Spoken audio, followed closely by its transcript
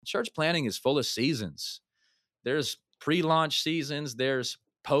Church planting is full of seasons. There's pre-launch seasons, there's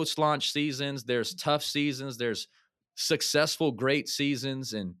post-launch seasons, there's tough seasons, there's successful, great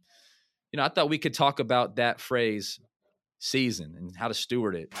seasons. And, I thought we could talk about that phrase, season, and how to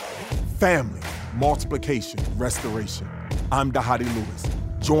steward it. Family, multiplication, restoration. I'm Dahadi Lewis.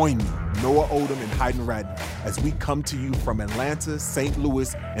 Join me, Noah Oldham and Hayden Radner, as we come to you from Atlanta, St.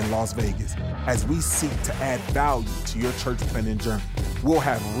 Louis, and Las Vegas, as we seek to add value to your church planting journey. We'll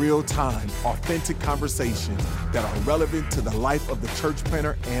have real-time, authentic conversations that are relevant to the life of the church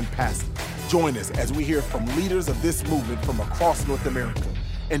planter and pastor. Join us as we hear from leaders of this movement from across North America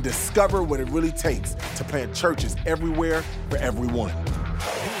and discover what it really takes to plant churches everywhere for everyone.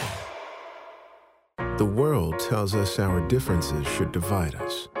 The world tells us our differences should divide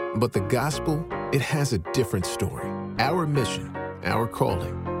us. But the gospel, it has a different story. Our mission, our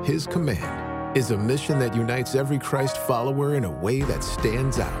calling, His command, is a mission that unites every Christ follower in a way that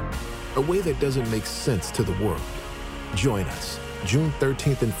stands out, a way that doesn't make sense to the world. Join us June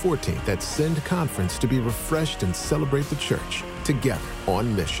 13th and 14th at Send Conference to be refreshed and celebrate the church together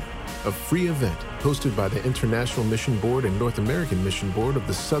on mission. A free event hosted by the International Mission Board and North American Mission Board of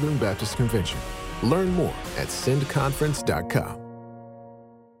the Southern Baptist Convention. Learn more at sendconference.com.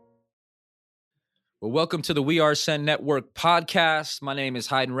 Well, welcome to the We Are Send Network podcast. My name is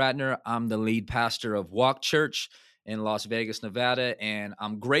Hayden Radner. I'm the lead pastor of Walk Church in Las Vegas, Nevada, and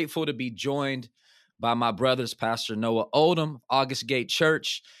I'm grateful to be joined by my brothers, Pastor Noah Oldham, August Gate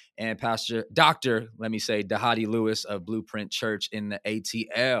Church, and Dr. Dahadi Lewis of Blueprint Church in the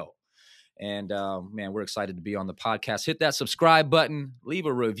ATL. And man, we're excited to be on the podcast. Hit that subscribe button, leave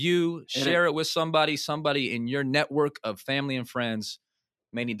a review, share it with somebody in your network of family and friends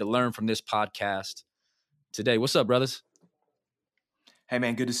may need to learn from this podcast today. What's up, brothers? Hey,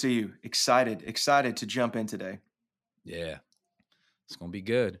 man, good to see you. Excited to jump in today. Yeah, it's going to be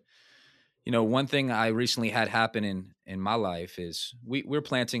good. One thing I recently had happen in my life is we're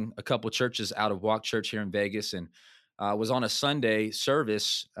planting a couple churches out of Walk Church here in Vegas, and was on a Sunday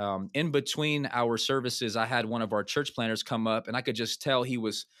service. In between our services, I had one of our church planners come up, and I could just tell he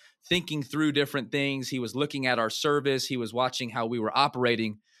was thinking through different things. He was looking at our service. He was watching how we were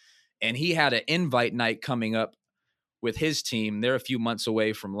operating, and he had an invite night coming up with his team. They're a few months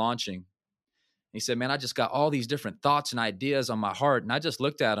away from launching. He said, man, I just got all these different thoughts and ideas on my heart. And I just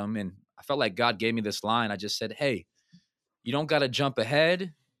looked at him, and I felt like God gave me this line. I just said, hey, you don't got to jump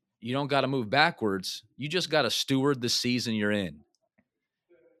ahead. You don't got to move backwards. You just got to steward the season you're in.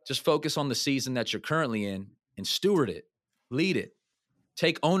 Just focus on the season that you're currently in and steward it, lead it.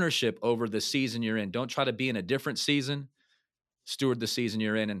 Take ownership over the season you're in. Don't try to be in a different season. Steward the season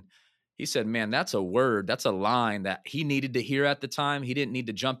you're in. And he said, man, that's a word. That's a line that he needed to hear at the time. He didn't need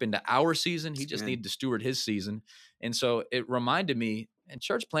to jump into our season. He just needed to steward his season. And so it reminded me, and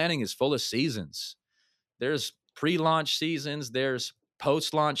church planting is full of seasons. There's pre-launch seasons. There's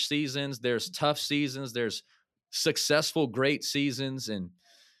post-launch seasons, there's tough seasons, there's successful, great seasons. And,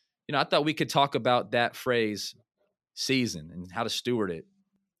 I thought we could talk about that phrase, season, and how to steward it.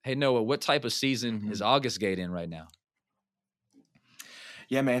 Hey, Noah, what type of season is August Gate in right now?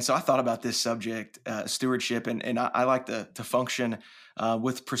 Yeah, man. So I thought about this subject, stewardship, and I like to function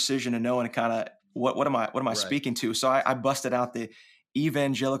with precision and knowing kind of what am I speaking to. So I busted out the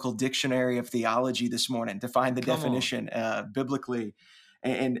Evangelical Dictionary of Theology this morning to find the definition biblically.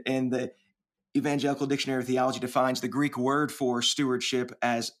 And the Evangelical Dictionary of Theology defines the Greek word for stewardship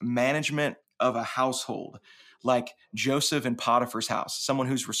as management of a household, like Joseph in Potiphar's house, someone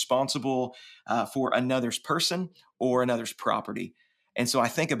who's responsible for another's person or another's property. And so I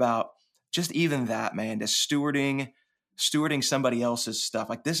think about just even that, man, as stewarding somebody else's stuff.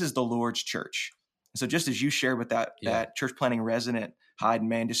 Like, this is the Lord's church. So just as you shared with that church planting resident, Hayden,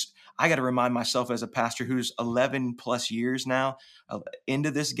 man, I got to remind myself as a pastor who's 11 plus years now into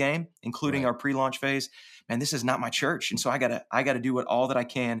this game, including our pre-launch phase, man, this is not my church. And so I got to do all that I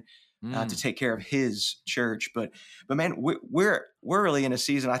can to take care of His church. But man, we're really in a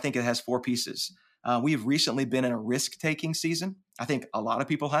season. I think it has four pieces. We've recently been in a risk-taking season. I think a lot of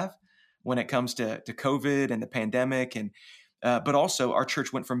people have when it comes to COVID and the pandemic, and but also our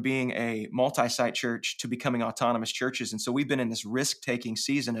church went from being a multi-site church to becoming autonomous churches. And so we've been in this risk-taking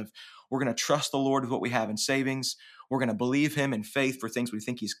season of we're going to trust the Lord with what we have in savings. We're going to believe Him in faith for things we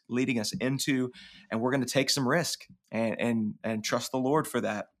think He's leading us into, and we're going to take some risk and trust the Lord for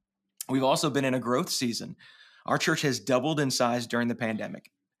that. We've also been in a growth season. Our church has doubled in size during the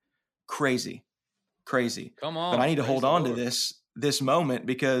pandemic. Crazy. Come on. But I need to hold on to this moment,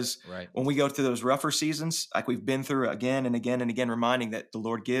 because when we go through those rougher seasons, like we've been through again and again and again, reminding that the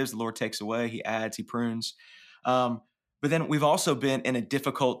Lord gives, the Lord takes away, He adds, He prunes. But then we've also been in a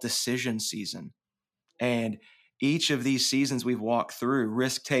difficult decision season. And each of these seasons we've walked through,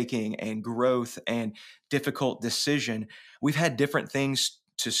 risk taking and growth and difficult decision, we've had different things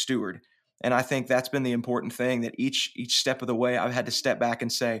to steward. And I think that's been the important thing, that each step of the way I've had to step back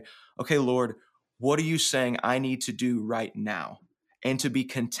and say, okay, Lord, what are you saying I need to do right now? And to be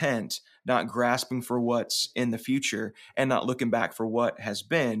content, not grasping for what's in the future and not looking back for what has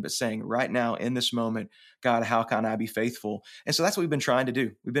been, but saying right now in this moment, God, how can I be faithful? And so that's what we've been trying to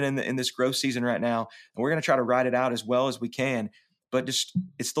do. We've been in this growth season right now, and we're going to try to ride it out as well as we can. But just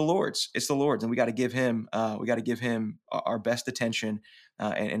it's the Lord's, and we got to give him our best attention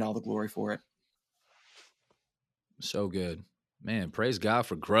and all the glory for it. So good, man. Praise God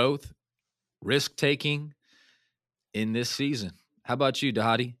for growth, risk taking in this season. How about you,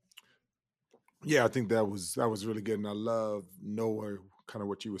 Dahadi? Yeah, I think that was really good, and I love Noah, kind of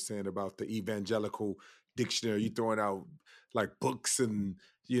what you were saying about the evangelical dictionary. You throwing out like books and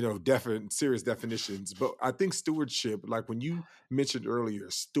serious definitions, but I think stewardship, like when you mentioned earlier,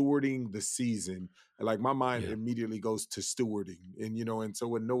 stewarding the season, like my mind immediately goes to stewarding, and so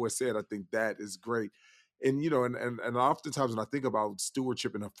when Noah said, I think that is great. And and oftentimes when I think about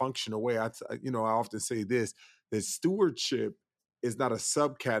stewardship in a functional way, I often say this, that stewardship is not a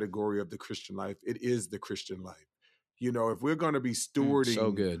subcategory of the Christian life. It is the Christian life. If we're going to be So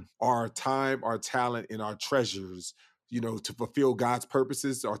stewarding good. our time, our talent, and our treasures, to fulfill God's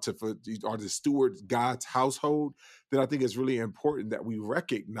purposes or to steward God's household, then I think it's really important that we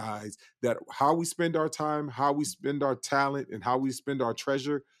recognize that how we spend our time, how we spend our talent, and how we spend our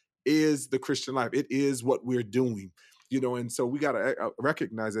treasure is the Christian life. It is what we're doing. And so we got to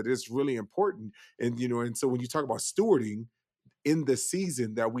recognize that it's really important. And so when you talk about stewarding in the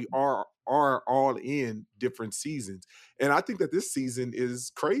season, that we are all in different seasons. And I think that this season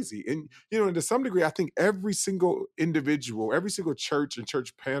is crazy. And, and to some degree, I think every single individual, every single church and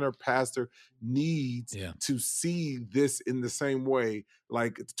church planner, pastor needs to see this in the same way.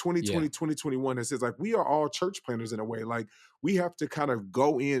 Like 2020, 2021, it says like, we are all church planners in a way. Like we have to kind of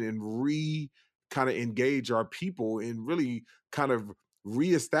go in and kind of engage our people and really kind of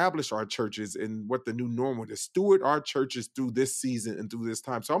reestablish our churches and what the new normal, to steward our churches through this season and through this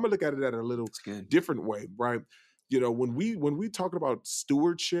time. So I'm gonna look at it at a little different way, right? When we talk about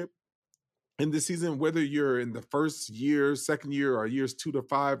stewardship in this season, whether you're in the first year, second year, or years 2 to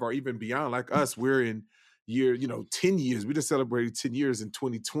 5, or even beyond, like us, we're in year, 10 years. We just celebrated 10 years in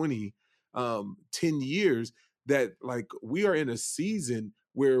 2020, 10 years that like we are in a season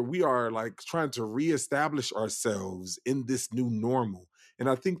where we are like trying to reestablish ourselves in this new normal. And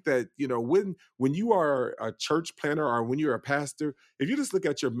I think that, when you are a church planner or when you're a pastor, if you just look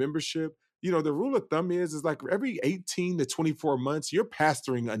at your membership, the rule of thumb is like every 18 to 24 months, you're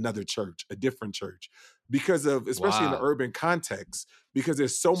pastoring another church, a different church, because of, especially in the urban context, because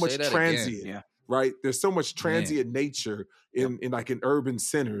there's so much transient, right? There's so much transient nature in urban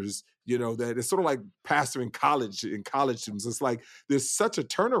centers, that it's sort of like pastoring college students. It's like, there's such a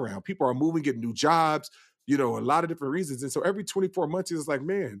turnaround. People are moving, getting new jobs, a lot of different reasons. And so every 24 months, it's like,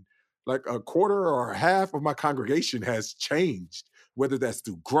 man, like a quarter or half of my congregation has changed, whether that's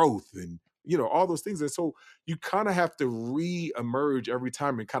through growth and, all those things. And so you kind of have to re-emerge every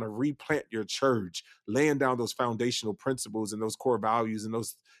time and kind of replant your church, laying down those foundational principles and those core values and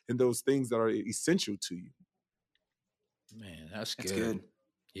those things that are essential to you. Man, that's good.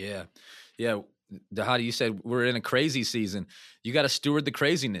 Yeah. Dahadi, you said we're in a crazy season. You got to steward the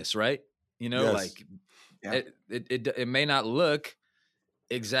craziness, right? It may not look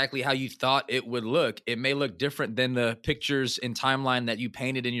exactly how you thought it would look. It may look different than the pictures and timeline that you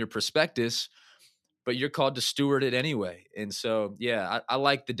painted in your prospectus, but you're called to steward it anyway. And so, I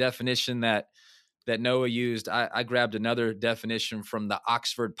like the definition that Noah used. I grabbed another definition from the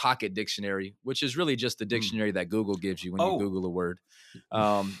Oxford Pocket Dictionary, which is really just the dictionary that Google gives you when you Google a word.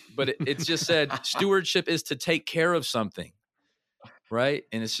 But it just said stewardship is to take care of something, right?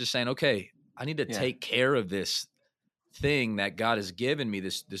 And it's just saying, okay, I need to take care of this thing that God has given me,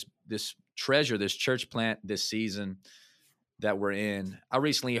 this treasure, this church plant, this season that we're in. I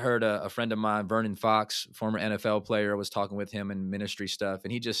recently heard a friend of mine, Vernon Fox, former NFL player, I was talking with him in ministry stuff,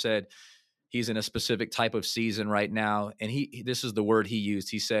 and he just said he's in a specific type of season right now. And this is the word he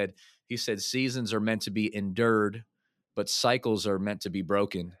used. He said seasons are meant to be endured, but cycles are meant to be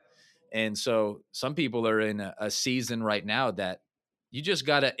broken. And so some people are in a season right now that you just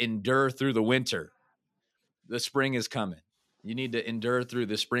got to endure through the winter. The spring is coming. You need to endure through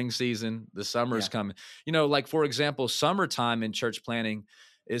the spring season. The summer is coming. Like, for example, summertime in church planning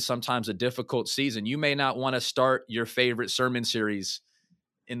is sometimes a difficult season. You may not want to start your favorite sermon series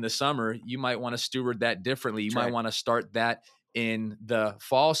in the summer, you might want to steward that differently. You That's might right. want to start that in the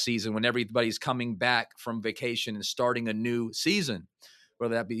fall season when everybody's coming back from vacation and starting a new season,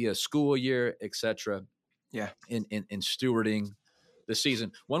 whether that be a school year, etc. Yeah. In stewarding the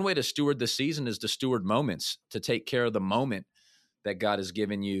season. One way to steward the season is to steward moments, to take care of the moment that God has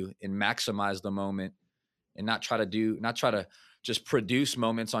given you and maximize the moment, and not try to just produce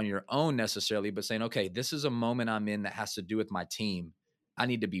moments on your own necessarily, but saying, okay, this is a moment I'm in that has to do with my team. I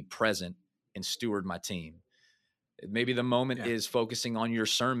need to be present and steward my team. Maybe the moment is focusing on your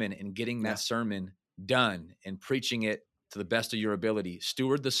sermon and getting that sermon done and preaching it to the best of your ability.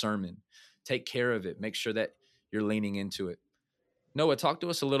 Steward the sermon, take care of it, make sure that you're leaning into it. Noah, talk to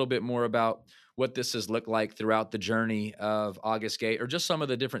us a little bit more about what this has looked like throughout the journey of August Gate, or just some of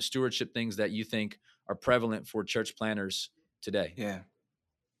the different stewardship things that you think are prevalent for church planners today.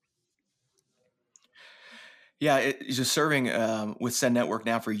 Yeah, just serving with Send Network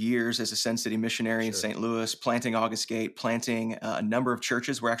now for years as a Send City missionary in St. Louis, planting August Gate, planting a number of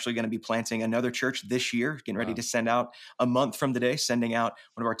churches. We're actually going to be planting another church this year, getting ready to send out a month from today, sending out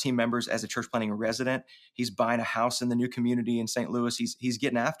one of our team members as a church planting resident. He's buying a house in the new community in St. Louis. He's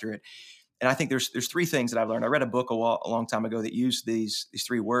getting after it. And I think there's three things that I've learned. I read a book a long time ago that used these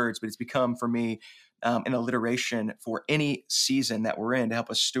three words, but it's become for me an alliteration for any season that we're in to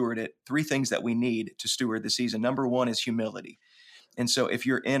help us steward it. Three things that we need to steward the season. Number one is humility. And so if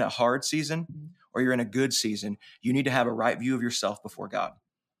you're in a hard season or you're in a good season, you need to have a right view of yourself before God.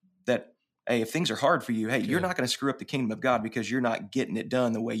 That, hey, if things are hard for you, hey, you're not going to screw up the kingdom of God because you're not getting it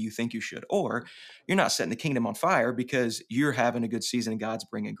done the way you think you should. Or you're not setting the kingdom on fire because you're having a good season and God's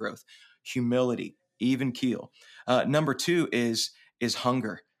bringing growth. Humility, even keel. Number two is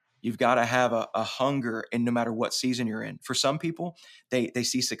hunger. You've got to have a hunger in no matter what season you're in. For some people, they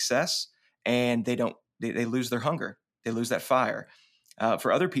see success and they lose their hunger. They lose that fire.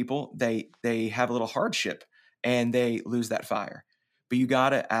 For other people, they have a little hardship and they lose that fire. But you got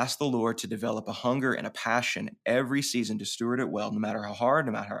to ask the Lord to develop a hunger and a passion every season to steward it well, no matter how hard,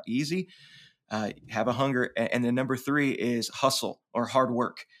 no matter how easy. Have a hunger. And then number three is hustle or hard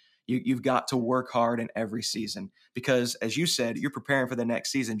work. You've got to work hard in every season because, as you said, you're preparing for the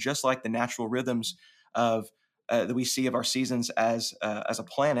next season, just like the natural rhythms of that we see of our seasons as a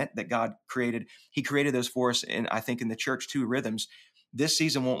planet that God created. He created those for us, and I think in the church too, rhythms. This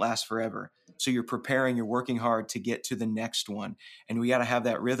season won't last forever. So you're preparing, you're working hard to get to the next one. And we got to have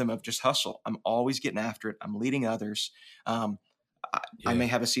that rhythm of just hustle. I'm always getting after it. I'm leading others. I may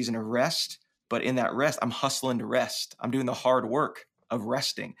have a season of rest, but in that rest, I'm hustling to rest. I'm doing the hard work of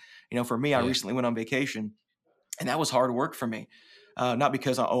resting. For me, I recently went on vacation and that was hard work for me. Not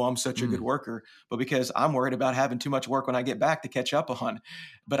because, I'm such a good worker, but because I'm worried about having too much work when I get back to catch up on.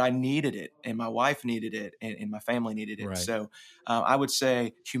 But I needed it, and my wife needed it, and my family needed it. Right. So I would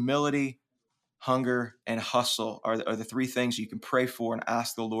say humility, hunger, and hustle are the three things you can pray for and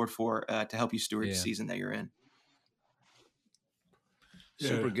ask the Lord for to help you steward the season that you're in.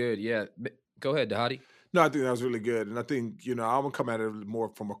 Super good. Yeah. Go ahead, Dahadi. No, I think that was really good. And I think, I'm going to come at it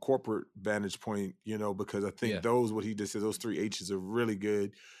more from a corporate vantage point, because I think what he just said, those three H's are really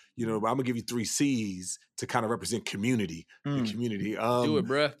good. But I'm going to give you three C's to kind of represent community, the community. Do it,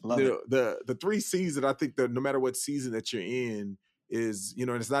 bruh. The three C's that I think that no matter what season that you're in is, and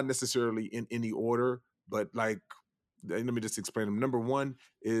it's not necessarily in any order, but let me just explain them. Number one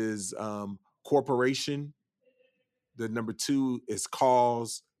is corporation. The number two is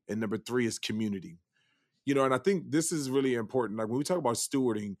cause. And number three is community. And I think this is really important. Like when we talk about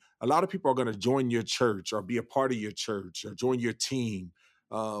stewarding, a lot of people are going to join your church or be a part of your church or join your team,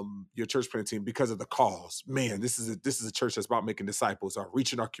 your church plant team because of the cause. Man, this is a church that's about making disciples or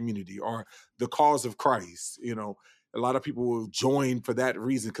reaching our community or the cause of Christ. A lot of people will join for that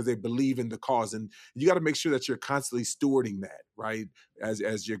reason because they believe in the cause. And you got to make sure that you're constantly stewarding that, right?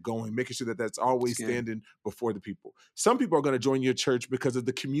 As you're going, making sure that that's always standing before the people. Some people are going to join your church because of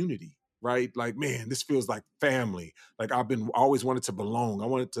the community. Right? Like, man, this feels like family. Like I always wanted to belong. I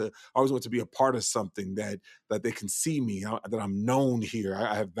always wanted to be a part of something that they can see me, that I'm known here.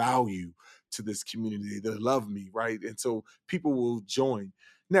 I have value to this community. They love me, right? And so people will join.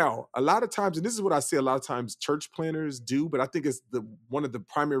 Now, a lot of times, and this is what I see a lot of times church planners do, but I think it's one of the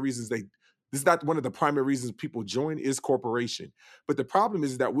primary reasons this is not one of the primary reasons people join is corporation. But the problem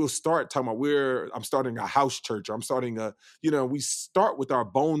is that we'll start talking about I'm starting a house church, or I'm starting we start with our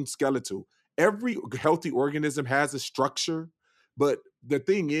bone skeletal. Every healthy organism has a structure, but the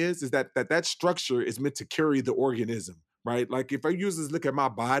thing is that structure is meant to carry the organism, right? Like if I look at my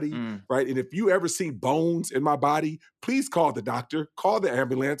body, right? And if you ever see bones in my body, please call the doctor, call the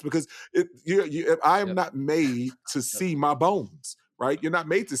ambulance, because I am not made to see my bones. right? You're not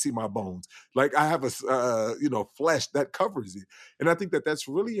made to see my bones. Like I have a, flesh that covers it. And I think that that's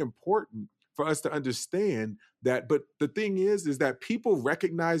really important for us to understand that. But the thing is that people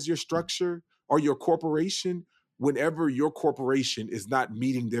recognize your structure or your corporation whenever your corporation is not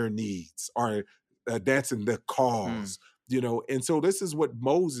meeting their needs or advancing the cause. And so this is what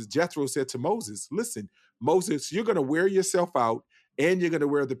Jethro said to Moses. Listen, Moses, you're going to wear yourself out and you're going to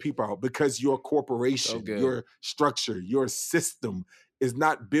wear the people out because your corporation, your structure, your system is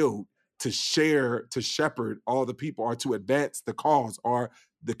not built to shepherd all the people or to advance the cause or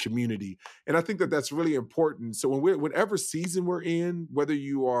the community. And I think that that's really important. So whatever season we're in, whether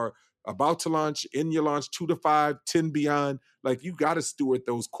you are about to launch, in your launch, 2 to 5, 10 beyond, like you got to steward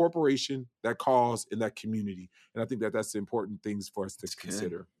those corporation, that cause, and that community. And I think that that's the important things for us to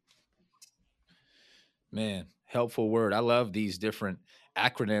consider. Man, helpful word. I love these different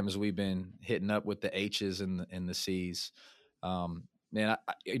acronyms we've been hitting up with the H's and the C's. Man,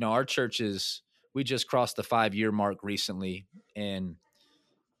 our church we just crossed the 5-year mark recently, and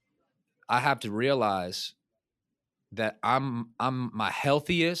I have to realize that I'm my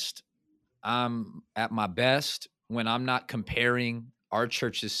healthiest, I'm at my best when I'm not comparing our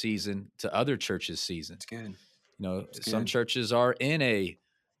church's season to other churches' season. That's good. Some churches are in a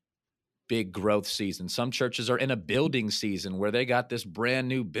big growth season. Some churches are in a building season where they got this brand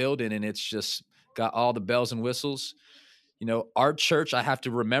new building and it's just got all the bells and whistles. Our church, I have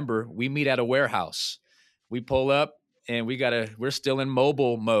to remember, we meet at a warehouse. We pull up and we're still in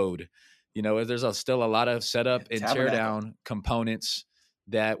mobile mode. There's still a lot of setup and tear down components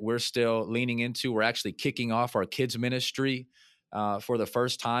that we're still leaning into. We're actually kicking off our kids ministry for the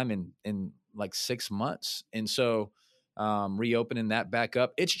first time in like 6 months. And so reopening that back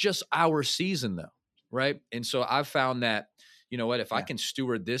up, it's just our season though. Right. And so I've found that, if I can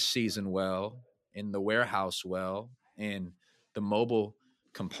steward this season well, in the warehouse well, and the mobile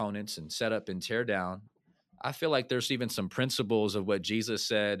components and setup and tear down, I feel like there's even some principles of what Jesus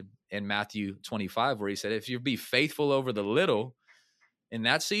said in Matthew 25, where he said, if you be faithful over the little in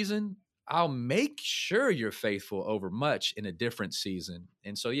that season, I'll make sure you're faithful over much in a different season.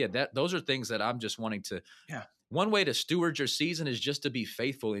 And so, those are things that I'm just wanting to, one way to steward your season is just to be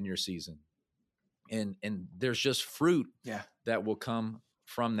faithful in your season. And there's just fruit that will come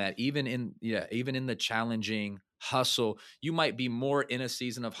from that, even in the challenging hustle. You might be more in a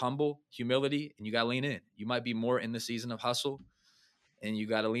season of humility, and you got to lean in. You might be more in the season of hustle, and you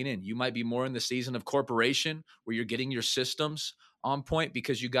got to lean in. You might be more in the season of corporation, where you're getting your systems on point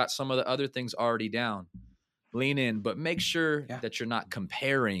because you got some of the other things already down. Lean in, but make sure that you're not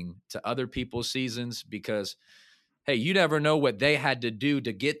comparing to other people's seasons, because hey, you never know what they had to do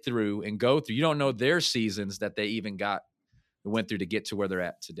to get through and go through. You don't know their seasons that they even went through to get to where they're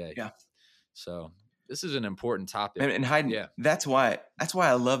at today. Yeah. So this is an important topic. And Hayden, that's why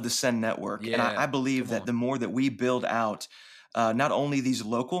I love the Send Network. And I believe that the more that we build out not only these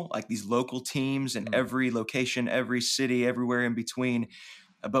local teams in every location, every city, everywhere in between,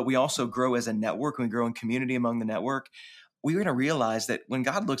 but we also grow as a network, and we grow in community among the network. We're going to realize that when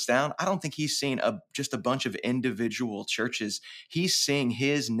God looks down, I don't think he's seeing just a bunch of individual churches. He's seeing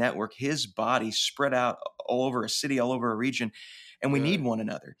his network, his body spread out all over a city, all over a region, and we need one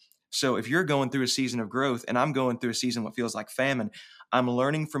another. So if you're going through a season of growth and I'm going through a season what feels like famine, I'm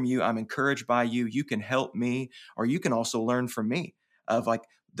learning from you. I'm encouraged by you. You can help me, or you can also learn from me of like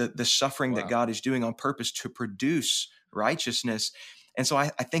the suffering that God is doing on purpose to produce righteousness. And so I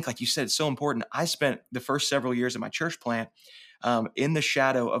think, like you said, it's so important. I spent the first several years of my church plant in the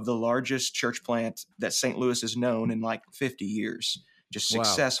shadow of the largest church plant that St. Louis has known in like 50 years, just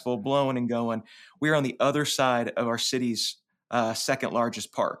successful, blowing and going. We're on the other side of our city's second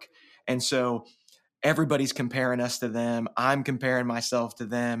largest park. And so everybody's comparing us to them. I'm comparing myself to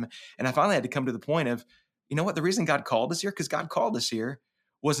them. And I finally had to come to the point of, you know what, the reason God called us here, because God called us here,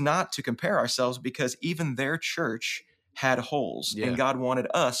 was not to compare ourselves, because even their church had holes, and God wanted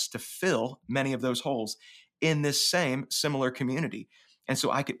us to fill many of those holes in this same similar community. And so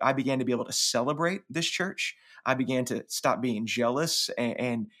I began to be able to celebrate this church. I began to stop being jealous.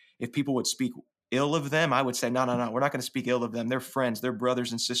 And if people would speak ill of them, I would say, no, we're not going to speak ill of them. They're friends, they're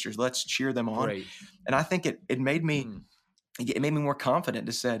brothers and sisters. Let's cheer them on. Great. And I think it made me more confident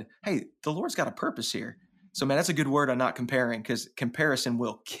to say, hey, the Lord's got a purpose here. So man, that's a good word on not comparing, because comparison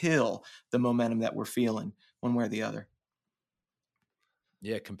will kill the momentum that we're feeling one way or the other.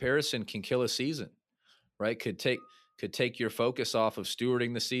 Yeah, comparison can kill a season, right? Could take your focus off of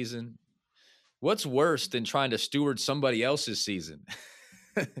stewarding the season. What's worse than trying to steward somebody else's season?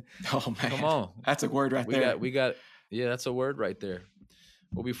 Oh man, come on, that's a word right there. That's a word right there.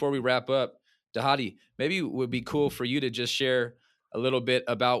 Well, before we wrap up, Dhati, maybe it would be cool for you to just share a little bit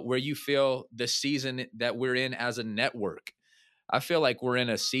about where you feel the season that we're in as a network. I feel like we're in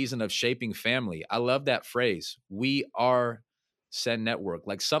a season of shaping family. I love that phrase. We are Send Network.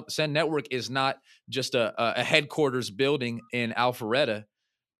 Like Send Network is not just a headquarters building in Alpharetta.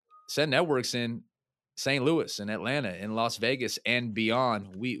 Send Network's in St. Louis and Atlanta and Las Vegas and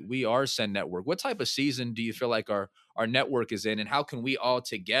beyond. We are Send Network. What type of season do you feel like our network is in, and how can we all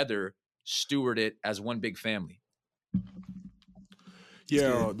together steward it as one big family?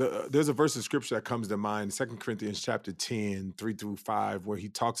 Yeah, there's a verse of scripture that comes to mind, 2 Corinthians chapter 10, 3-5, where he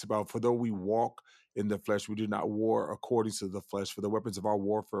talks about, for though we walk in the flesh, we do not war according to the flesh, for the weapons of our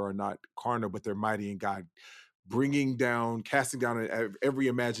warfare are not carnal, but they're mighty in God, casting down every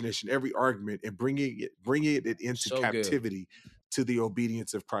imagination, every argument, and bringing it into captivity to the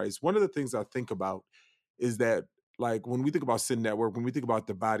obedience of Christ. One of the things I think about is that, like, when we think about Send Network, when we think about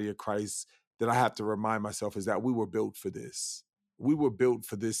the body of Christ, that I have to remind myself is that we were built for this. We were built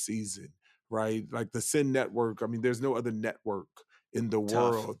for this season, right? Like the Send Network, I mean, there's no other network in the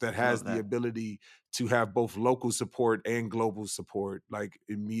world that has the ability to have both local support and global support, like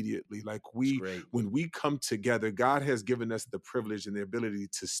immediately. Like when we come together, God has given us the privilege and the ability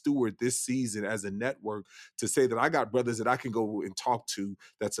to steward this season as a network, to say that I got brothers that I can go and talk to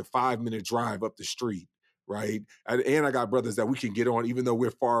that's a 5-minute drive up the street. Right. And I got brothers that we can get on, even though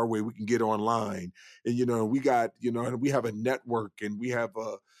we're far away, we can get online. And, we got, and we have a network, and we have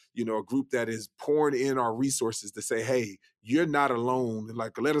a group that is pouring in our resources to say, hey, you're not alone. And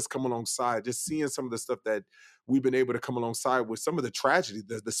like, let us come alongside. Just seeing some of the stuff that we've been able to come alongside with, some of the tragedy,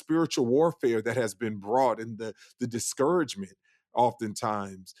 the spiritual warfare that has been brought, and the discouragement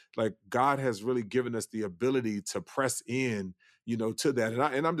oftentimes. Like, God has really given us the ability to press in, to that.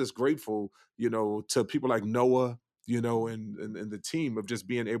 And I'm just grateful, to people like Noah, and the team, of just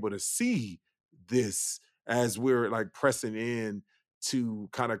being able to see this as we're like pressing in to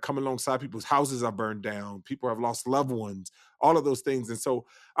kind of come alongside. People's houses are burned down. People have lost loved ones, all of those things. And so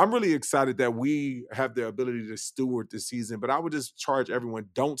I'm really excited that we have the ability to steward this season. But I would just charge everyone,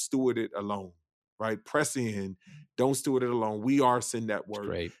 don't steward it alone, right? Press in, don't steward it alone. We are Send Network.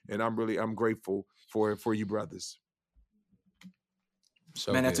 Great. And I'm grateful for you brothers.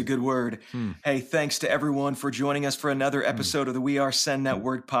 So man, that's a good word. Hey, thanks to everyone for joining us for another episode of the We Are Send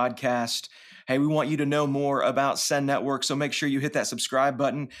Network podcast. Hey, we want you to know more about Send Network, so make sure you hit that subscribe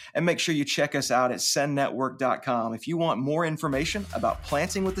button and make sure you check us out at sendnetwork.com. If you want more information about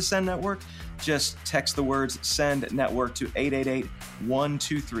planting with the Send Network, just text the words Send Network to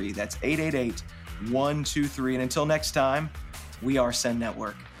 888-123. That's 888-123. And until next time, we are Send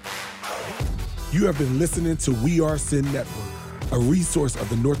Network. You have been listening to We Are Send Network, a resource of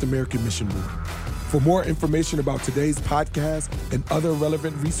the North American Mission Board. For more information about today's podcast and other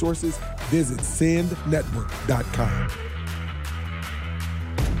relevant resources, visit sendnetwork.com.